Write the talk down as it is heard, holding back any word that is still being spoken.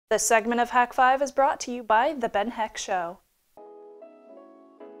This segment of Hak5 is brought to you by The Ben Heck Show.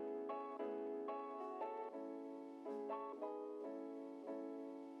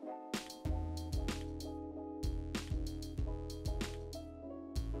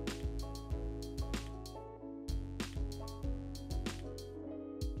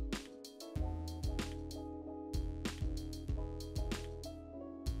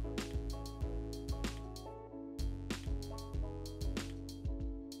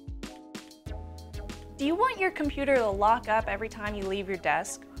 Do you want your computer to lock up every time you leave your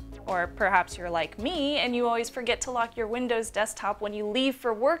desk? Or perhaps you're like me and you always forget to lock your Windows desktop when you leave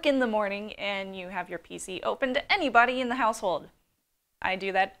for work in the morning and you have your PC open to anybody in the household. I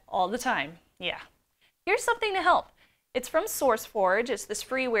do that all the time, yeah. Here's something to help. It's from SourceForge. It's this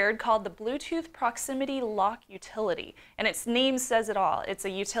freeware called the Bluetooth Proximity Lock Utility, and its name says it all. It's a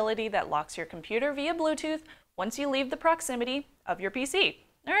utility that locks your computer via Bluetooth once you leave the proximity of your PC.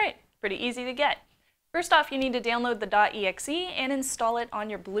 All right, pretty easy to get. First off, you need to download the .exe and install it on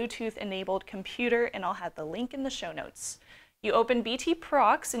your Bluetooth-enabled computer, and I'll have the link in the show notes. You open BT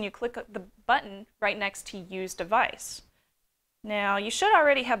Prox and you click the button right next to Use Device. Now, you should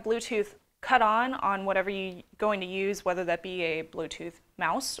already have Bluetooth cut on whatever you're going to use, whether that be a Bluetooth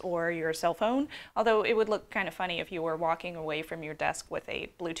mouse or your cell phone, although it would look kind of funny if you were walking away from your desk with a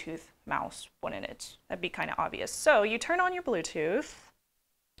Bluetooth mouse, wouldn't it? That'd be kind of obvious. So you turn on your Bluetooth,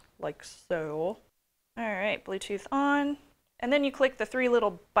 like so. All right, Bluetooth on, and then you click the three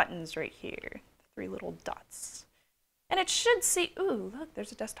little buttons right here, three little dots. And it should see, ooh, look,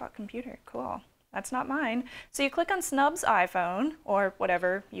 there's a desktop computer, cool. That's not mine. So you click on Snub's iPhone, or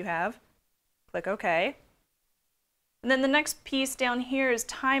whatever you have, click OK. And then the next piece down here is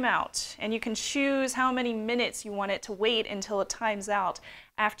timeout, and you can choose how many minutes you want it to wait until it times out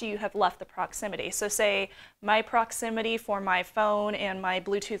after you have left the proximity. So say my proximity for my phone and my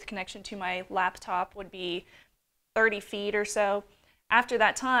Bluetooth connection to my laptop would be 30 feet or so. After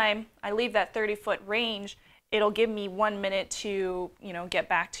that time, I leave that 30-foot range, it'll give me 1 minute to, get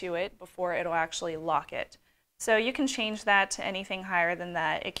back to it before it'll actually lock it. So you can change that to anything higher than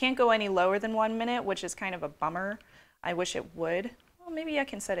that. It can't go any lower than 1 minute, which is kind of a bummer. I wish it would. Well, maybe I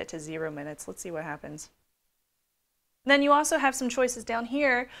can set it to 0 minutes. Let's see what happens. Then you also have some choices down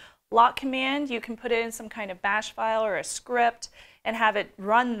here. Lock command, you can put it in some kind of bash file or a script and have it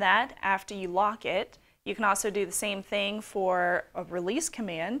run that after you lock it. You can also do the same thing for a release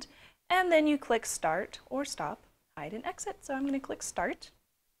command, and then you click start or stop, hide and exit. So I'm going to click start.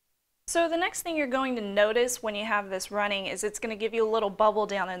 So the next thing you're going to notice when you have this running is it's going to give you a little bubble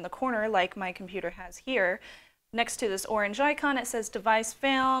down in the corner like my computer has here. Next to this orange icon, it says device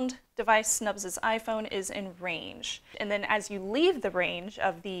found, device Snubs' iPhone is in range. And then as you leave the range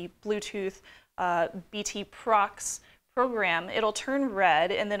of the Bluetooth BT Prox program, it'll turn red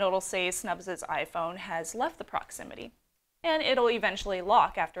and then it'll say Snubs' iPhone has left the proximity. And it'll eventually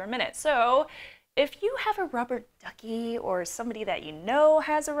lock after a minute. So if you have a rubber ducky or somebody that you know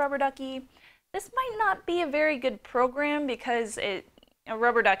has a rubber ducky, this might not be a very good program because a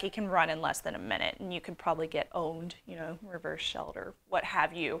rubber ducky can run in less than a minute and you could probably get owned, reverse shelled or what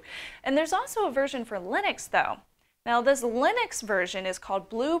have you. And there's also a version for Linux though. Now this Linux version is called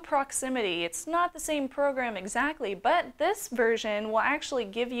Blue Proximity. It's not the same program exactly, but this version will actually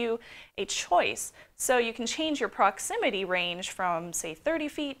give you a choice. So you can change your proximity range from say 30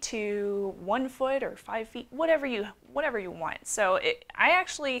 feet to 1 foot or 5 feet, whatever you want. So I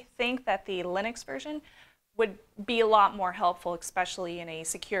actually think that the Linux version would be a lot more helpful, especially in a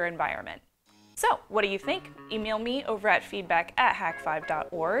secure environment. So, what do you think? Email me over at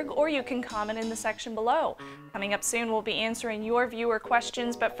feedback@hak5.org, or you can comment in the section below. Coming up soon, we'll be answering your viewer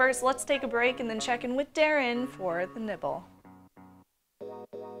questions, but first, let's take a break and then check in with Darren for the nibble.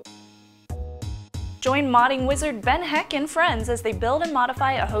 Join modding wizard Ben Heck and friends as they build and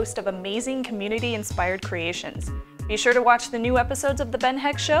modify a host of amazing community-inspired creations. Be sure to watch the new episodes of The Ben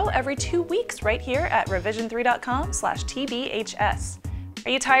Heck Show every 2 weeks right here at revision3.com/tbhs. Are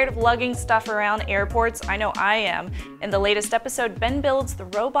you tired of lugging stuff around airports? I know I am. In the latest episode, Ben builds the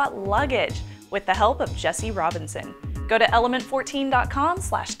robot luggage with the help of Jesse Robinson. Go to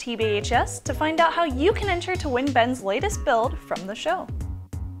element14.com/tbhs to find out how you can enter to win Ben's latest build from the show.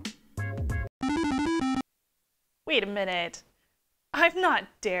 Wait a minute. I'm not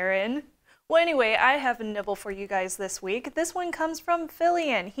Darren. Well, anyway, I have a nibble for you guys this week. This one comes from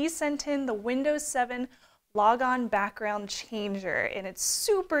Phillian. He sent in the Windows 7 Logon Background Changer, and it's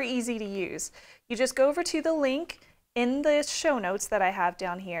super easy to use. You just go over to the link in the show notes that I have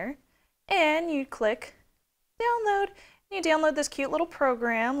down here, and you click download. And you download this cute little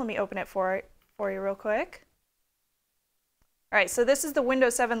program. Let me open it for you real quick. All right, so this is the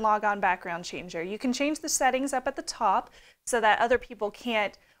Windows 7 logon background changer. You can change the settings up at the top so that other people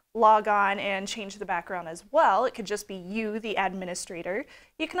can't log on and change the background as well. It could just be you, the administrator.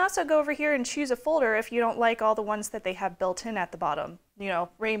 You can also go over here and choose a folder if you don't like all the ones that they have built in at the bottom. You know,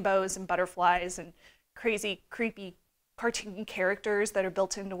 rainbows and butterflies and crazy, creepy cartoon characters that are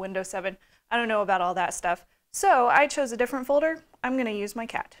built into Windows 7. I don't know about all that stuff. So I chose a different folder. I'm going to use my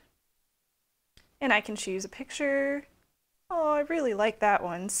cat. And I can choose a picture. Oh, I really like that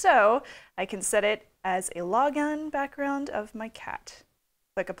one. So I can set it as a logon background of my cat.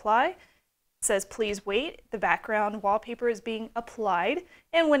 Click apply. It says please wait. The background wallpaper is being applied.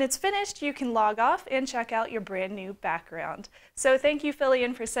 And when it's finished, you can log off and check out your brand new background. So thank you,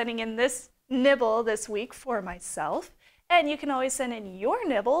 Phillian, for sending in this nibble this week for myself. And you can always send in your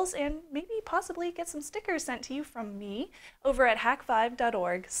nibbles and maybe possibly get some stickers sent to you from me over at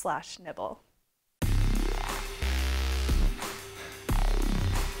hak5.org/nibble.